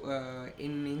 So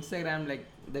in Instagram, like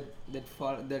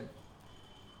that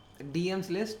DMs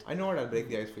list. I know what, I'll break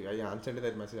the ice for you. I answered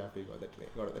that message after you got that.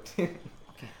 Okay.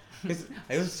 Because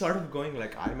I was sort of going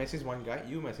like, I message one guy,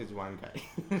 you message one guy,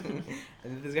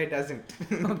 and this guy doesn't.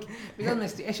 Okay, because my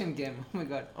station came. Oh my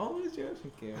god. Oh, it's yours.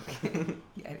 Okay.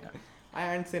 Yeah. I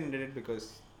answered it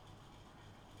because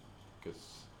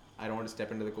I don't want to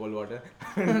step into the cold water.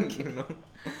 Okay.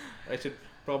 I should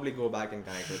probably go back and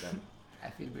connect with them. I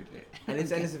feel betrayed. And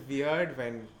it's weird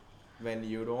when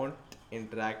you don't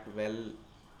interact well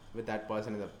with that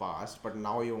person in the past, but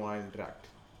now you want to interact.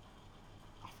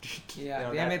 Yeah, You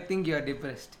know, they may think you are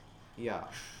depressed. Yeah,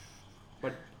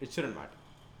 but it shouldn't matter.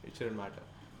 It shouldn't matter.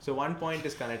 So one point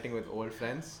is connecting with old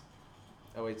friends,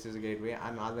 which is a great way.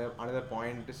 Another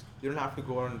point is you don't have to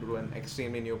go and do an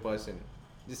extremely new person.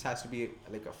 This has to be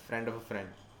like a friend of a friend.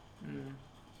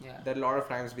 Yeah. There are a lot of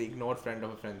times we ignore friend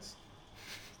of a friends.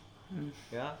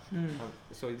 Yeah.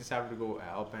 So you just have to go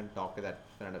up and talk to that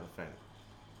friend of a friend.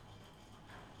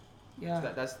 Yeah.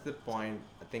 So that's the point.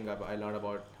 I think I learned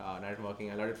about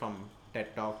networking. I learned it from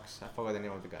TED Talks. I forgot the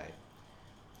name of the guy.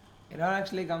 It all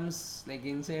actually comes like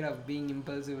inside of being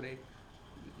impulsive, right?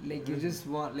 Like you just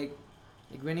want like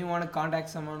when you want to contact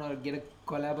someone or get a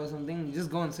collab or something, you just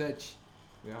go and search.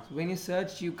 Yeah. So when you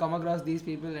search, you come across these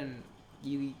people and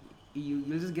you'll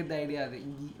just get the idea.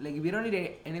 Like we don't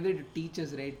need anybody to teach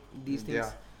us, right? These things.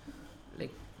 Yeah.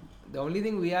 Like the only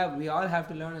thing we all have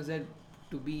to learn is that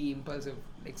to be impulsive.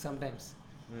 Like sometimes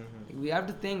like, we have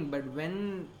to think, but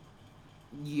when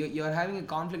you're having a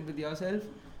conflict with yourself,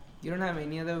 you don't have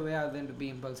any other way other than to be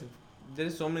impulsive. There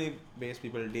is so many ways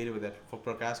people deal with it. For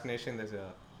procrastination, there's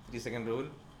a 3-second rule,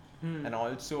 and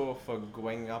also for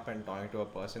going up and talking to a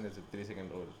person, there's a 3-second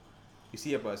rule. You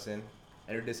see a person,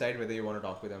 and you decide whether you want to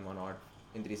talk with them or not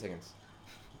in 3 seconds.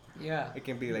 Yeah. It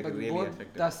can be like but really both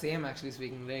effective. the same, actually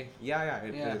speaking, right? Yeah,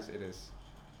 it Yeah. is. It is.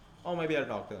 Or maybe I'll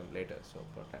talk to them later. So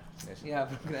procrastination. Yeah,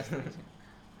 procrastination.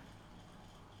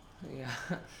 Yeah.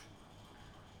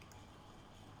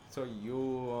 So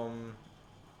you're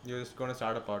just gonna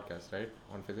start a podcast, right,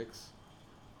 on physics?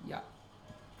 Yeah.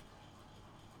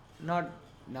 Not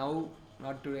now,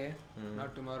 not today,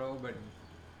 not tomorrow, but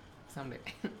someday.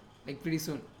 Like pretty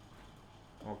soon.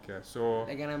 Okay, so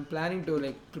Like, and I'm planning to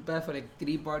like prepare for like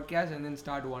 3 podcasts and then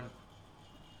start one.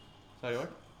 sorry,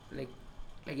 what? Like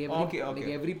every Okay. like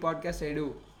every podcast I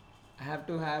do, I have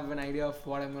to have an idea of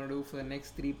what I'm going to do for the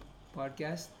next 3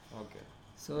 podcasts. Okay.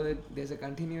 So that there's a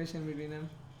continuation between them.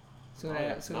 So,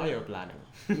 Now you're planning.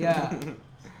 Yeah.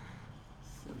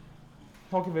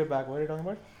 Okay, we're back. What are you talking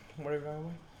about? What are you talking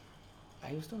about?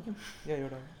 I was talking. Yeah, you're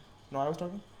talking. No, I was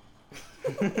talking.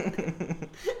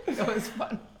 That was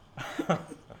fun.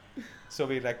 So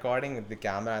we're recording with the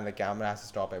camera, and the camera has to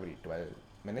stop every 12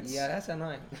 minutes. Yeah, that's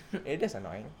annoying. It is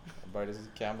annoying, but it's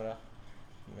a camera.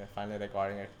 We're finally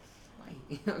recording it.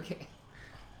 Why? Okay.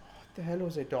 What the hell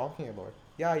was I talking about?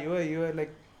 Yeah, you were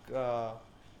like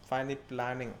finally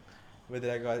planning with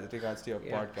regards to your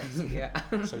Yeah. podcast.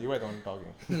 Yeah. So you were the one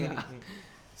talking. Yeah.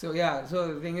 So yeah.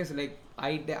 So the thing is, like,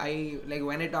 I like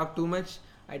when I talk too much,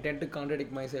 I tend to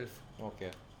contradict myself.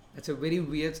 Okay. It's a very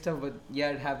weird stuff, but yeah,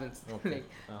 it happens. Okay.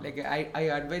 Like I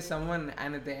advise someone,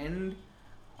 and at the end,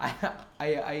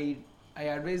 I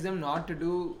advise them not to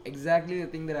do exactly the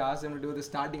thing that I asked them to do at the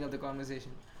starting of the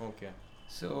conversation. Okay.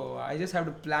 So I just have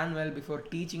to plan well before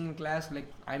teaching in class. Like,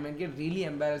 I might get really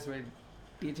embarrassed while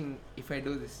teaching if I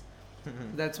do this.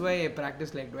 That's why I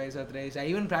practice like twice or thrice. I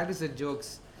even practice the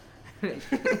jokes.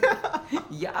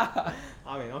 Yeah.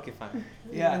 I mean, okay, fine.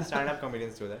 Yeah. Stand-up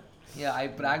comedians do that. Yeah, I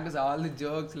practice all the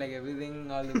jokes, like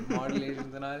everything, all the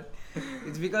modulations and all.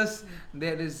 It's because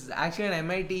there is actually an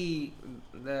MIT,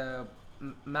 the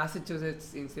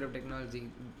Massachusetts Institute of Technology.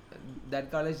 That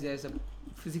college, there's a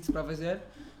physics professor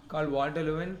called Walter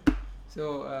Lewin.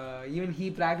 So even he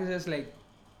practices like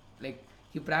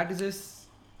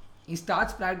he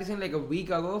starts practicing like a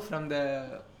week ago from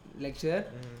the lecture,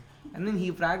 and then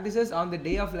he practices on the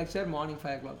day of lecture morning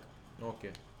 5 o'clock.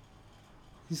 Okay.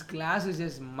 His class is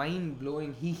just mind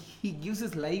blowing. He gives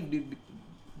his life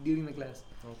during the class.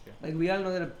 Okay. Like, we all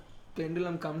know that a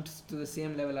pendulum comes to the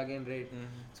same level again, right?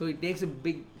 So he takes a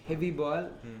big heavy ball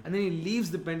and then he leaves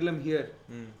the pendulum here.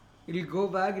 It'll go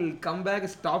back, it'll come back,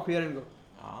 stop here and go.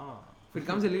 Ah. If it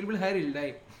comes a little bit higher, he'll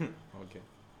die. Okay.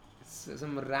 So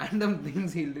some random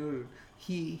things he'll do.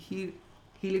 He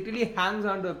literally hangs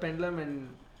onto a pendulum and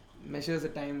measures the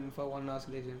time for one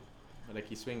oscillation. Like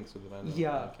he swings with the pendulum.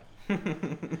 Yeah. Okay.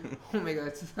 Oh my god,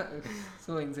 it's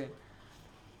so insane.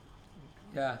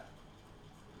 Yeah,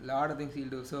 lot of things he'll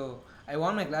do. So I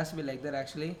want my class to be like that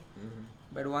actually.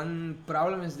 But one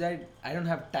problem is that I don't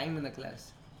have time in the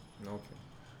class.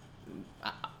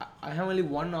 Okay. I have only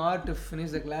 1 hour to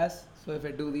finish the class. So if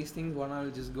I do these things, 1 hour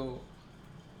will just go.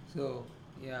 So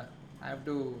yeah, I have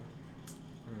to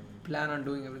plan on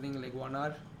doing everything like 1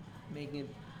 hour, making it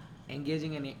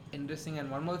engaging and interesting. And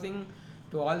one more thing,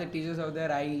 to all the teachers out there,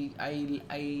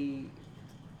 I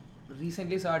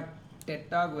recently saw a TED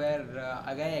talk where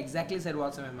a guy exactly said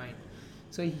what's on my mind.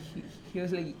 So he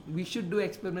was like, we should do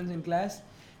experiments in class.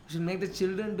 We should make the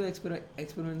children do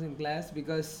experiments in class,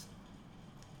 because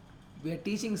we are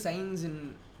teaching science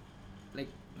in like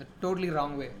a totally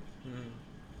wrong way.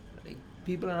 Like,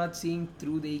 people are not seeing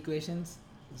through the equations.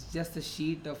 It's just a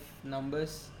sheet of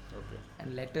numbers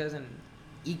and letters and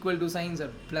equal to signs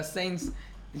or plus signs,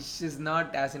 which is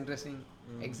not as interesting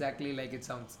exactly like it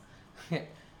sounds.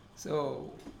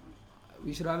 So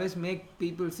we should always make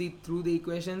people see through the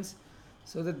equations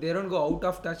so that they don't go out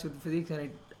of touch with physics,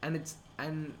 and it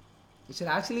should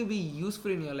actually be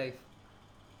useful in your life.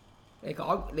 Like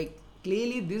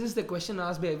clearly this is the question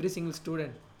asked by every single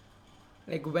student.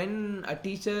 Like, when a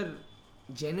teacher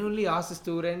genuinely asks the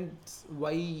students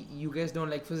why you guys don't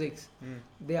like physics,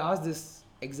 they ask this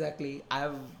exactly. I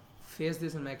have faced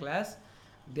this in my class.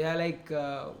 They are like,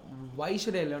 why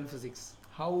should I learn physics?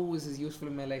 How is this useful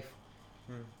in my life?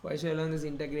 Why should I learn this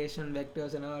integration,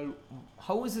 vectors and all?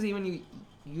 How is this even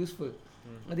useful?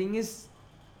 The thing is,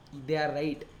 they are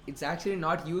right. It's actually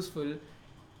not useful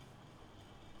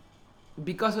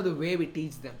because of the way we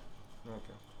teach them.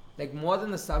 Okay. Like, more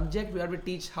than the subject, we have to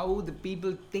teach how the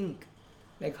people think.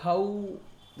 Like, how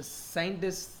the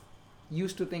scientists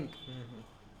used to think.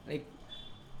 Like,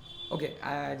 okay,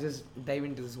 I just dive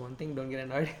into this one thing, don't get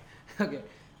annoyed. Okay,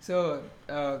 so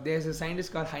there's a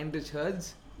scientist called Heinrich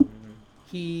Hertz.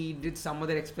 He did some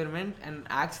other experiment, and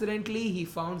accidentally he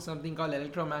found something called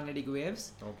electromagnetic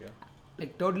waves. Okay.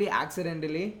 Like, totally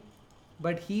accidentally.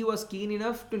 But he was keen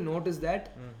enough to notice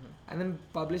that and then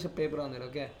publish a paper on it,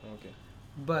 okay? Okay.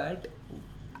 But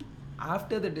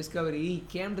after the discovery, he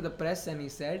came to the press and he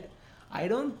said, I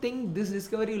don't think this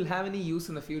discovery will have any use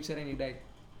in the future, and he died.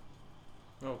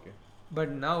 Okay.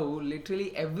 But now,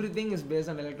 literally everything is based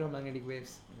on electromagnetic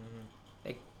waves.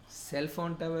 Like cell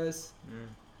phone towers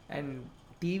and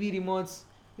TV remotes.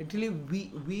 Literally,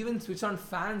 we even switch on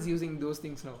fans using those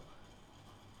things now.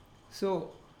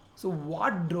 So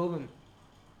what drove him?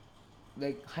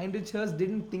 Like, Heinrich Hertz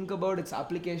didn't think about its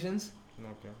applications.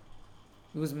 Okay.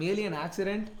 it was merely an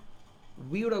accident,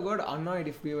 we would have got annoyed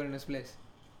if we were in his place.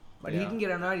 But he Yeah. didn't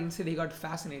get annoyed, instead he got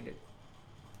fascinated.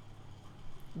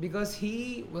 Because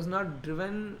he was not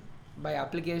driven by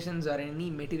applications or any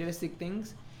materialistic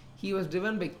things, he was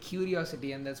driven by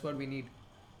curiosity, and that's what we need.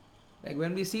 Like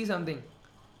when we see something,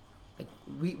 like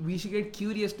we should get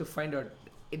curious to find out.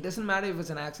 It doesn't matter if it's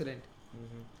an accident.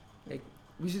 Like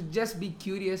we should just be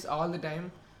curious all the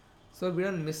time, so we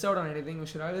don't miss out on anything. We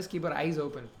should always keep our eyes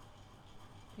open.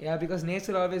 Yeah, because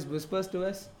nature always whispers to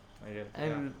us, I get it.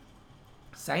 and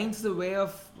science is the way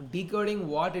of decoding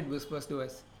what it whispers to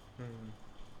us.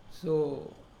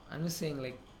 So I'm just saying,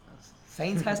 like,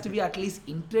 science has to be at least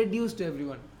introduced to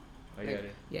everyone. I Like, get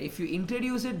it. yeah, if you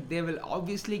introduce it, they will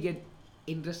obviously get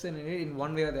interested in it in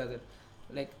one way or the other.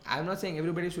 Like, I'm not saying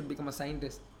everybody should become a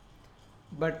scientist,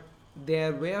 but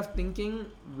their way of thinking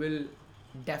will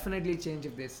definitely change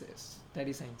if they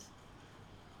study science.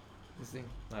 This thing.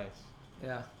 Nice.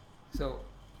 Yeah. So,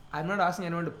 I'm not asking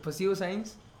anyone to pursue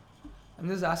science. I'm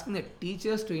just asking the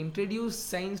teachers to introduce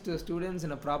science to the students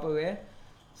in a proper way,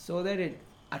 so that it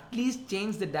at least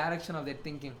change the direction of their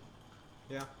thinking.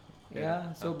 Yeah.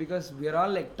 Yeah. So because we are all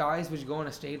like toys which go on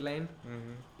a straight line.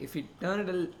 If you turn it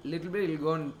a little bit,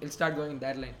 it'll start going in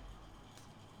that line.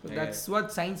 So I that's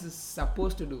what science is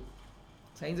supposed to do.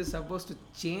 Science is supposed to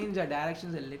change our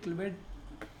directions a little bit,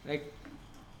 like,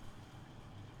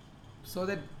 so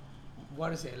that, what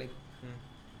to say, like,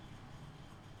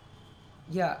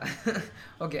 yeah.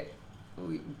 Okay,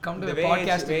 we come to The the way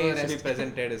podcast way to it should be rest.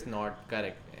 presented is not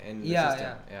correct in the Yeah,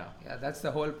 system. Yeah. Yeah, that's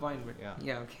the whole point. But Yeah.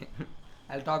 yeah, okay.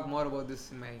 I'll talk more about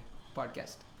this in my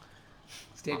podcast.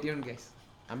 Stay tuned, guys.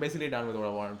 I'm basically done with what I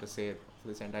wanted to say for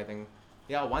this entire thing.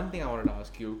 Yeah, one thing I wanted to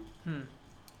ask you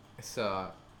is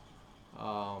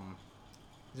I'm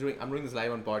doing this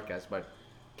live on podcast, but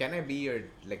can I be your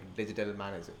like digital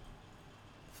manager?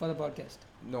 For the podcast.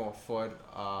 No, for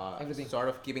Everything. sort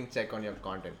of keeping check on your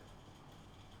content.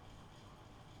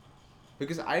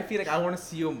 Because I feel like I want to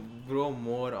see you grow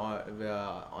more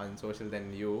on social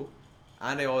than you,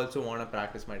 and I also want to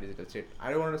practice my digital shit. I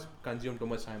don't want to consume too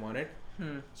much time on it.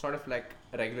 Sort of like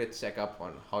a regular checkup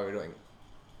on how you're doing.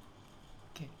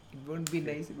 Okay, it won't be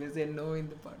nice if I say no in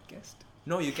the podcast.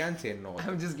 No, you can say no.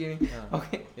 I'm just kidding. Yeah.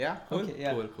 Okay. Yeah, cool. Okay,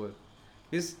 yeah. Cool.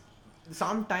 Because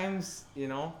sometimes,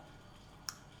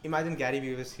 imagine Gary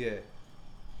Vee was here,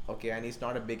 okay, and he's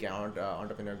not a big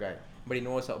entrepreneur guy, but he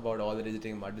knows about all the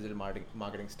digital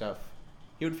marketing stuff.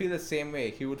 He would feel the same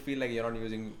way. He would feel like you're not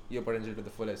using your potential to the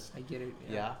fullest. I get it.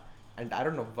 Yeah. And I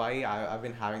don't know why I've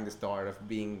been having this thought of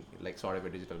being like sort of a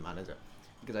digital manager,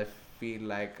 because I feel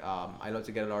like I'll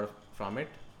also get a lot from it.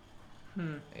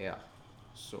 Yeah.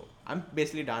 So I'm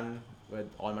basically done with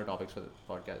all my topics for the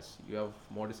podcast. You have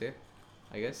more to say,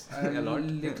 I guess? A lot?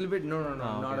 little bit. No, Oh,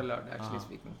 not okay. a lot, actually Uh-huh.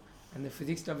 speaking. And the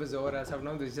physics stuff is over as of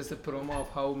now. This is just a promo of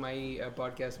how my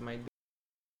podcast might be.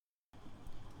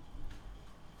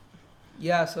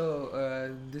 Yeah,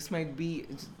 so this might be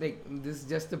this is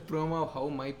just a promo of how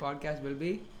my podcast will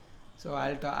be. So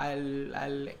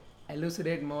I'll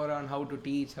elucidate more on how to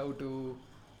teach, how to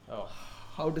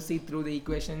see through the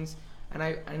equations,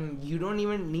 and you don't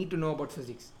even need to know about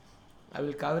physics. I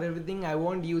will cover everything. I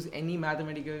won't use any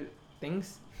mathematical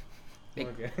things. Like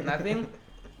Okay. nothing.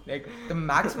 Like the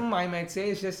maximum I might say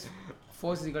is just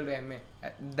force is equal to ma.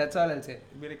 That's all I'll say.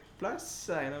 It'd be like plus,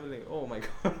 and I'll be like, oh my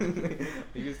god,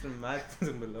 you used the math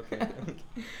symbol. Okay.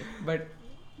 But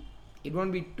it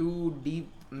won't be too deep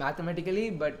mathematically,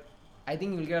 but I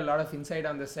think you'll get a lot of insight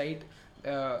on the site,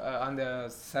 on the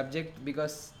subject,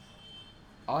 because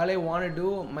all I want to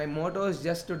do, my motto is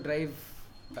just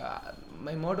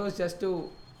to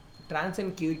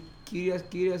transcend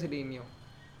curiosity in you.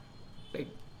 Like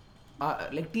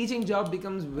teaching job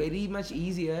becomes very much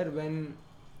easier when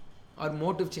our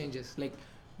motive changes. Like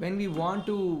when we want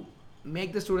to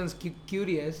make the students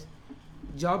curious,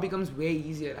 job becomes way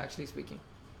easier, actually speaking.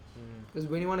 Because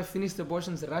when you want to finish the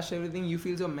portions, rush everything, you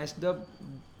feel so messed up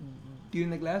during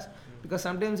the class, because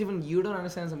sometimes even you don't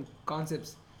understand some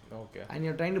concepts, Okay. and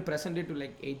you're trying to present it to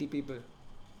like 80 people.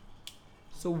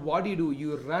 So what do?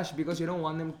 You rush because you don't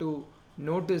want them to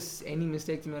notice any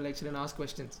mistakes in your lecture and ask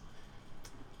questions.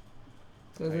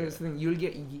 So this thing, you'll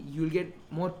get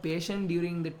more patient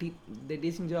during the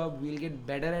teaching job. We'll get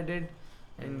better at it,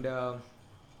 and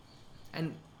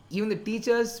even the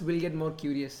teachers will get more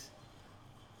curious.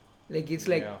 Like it's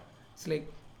like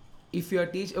if you're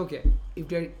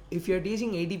if you're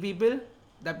teaching 80 people,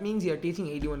 that means you're teaching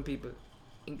 81 people,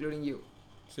 including you.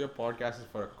 So your podcast is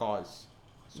for a cause.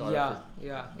 Yeah.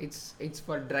 It's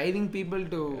for driving people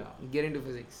to get into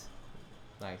physics.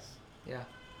 Nice. Yeah.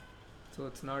 So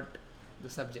it's not the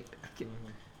subject. Okay.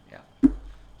 Mm-hmm. Yeah.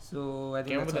 So I think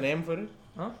Came up that's with a all. name for it?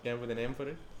 Huh? Came up with a name for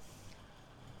it?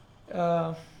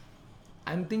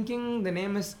 I'm thinking the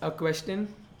name is a question.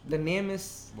 The name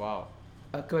is Wow.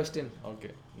 a question.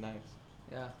 Okay. Nice.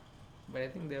 Yeah, but I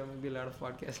think there may be a lot of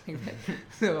podcasts like that.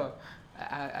 So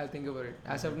I'll think about it.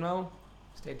 As of now,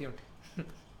 stay tuned.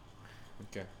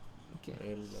 Okay. Okay.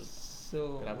 Well,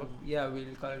 So wrap up? yeah,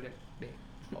 we'll call it a day.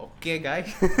 okay,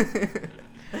 guys.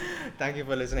 Thank you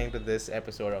for listening to this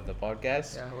episode of the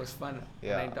podcast. Yeah, it was fun.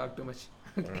 Yeah. And I talked too much.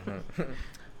 Mhm.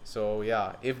 So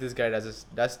yeah, if this guy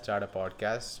does start a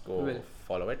podcast, go Will.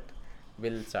 follow it.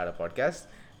 We'll start a podcast,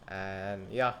 and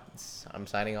yeah, I'm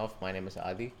signing off. My name is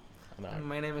Adi. I'm And out.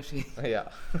 my name is Sri. Yeah.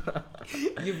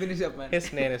 You finish up, man.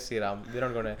 His name is Siram. We're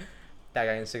not gonna tag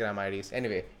our Instagram IDs.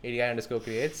 Anyway,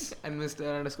 ADI_creates. And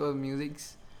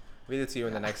Mr_musics. We'll see you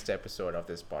in the next episode of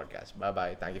this podcast. Bye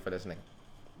bye. Thank you for listening.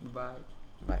 Bye.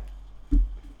 Bye.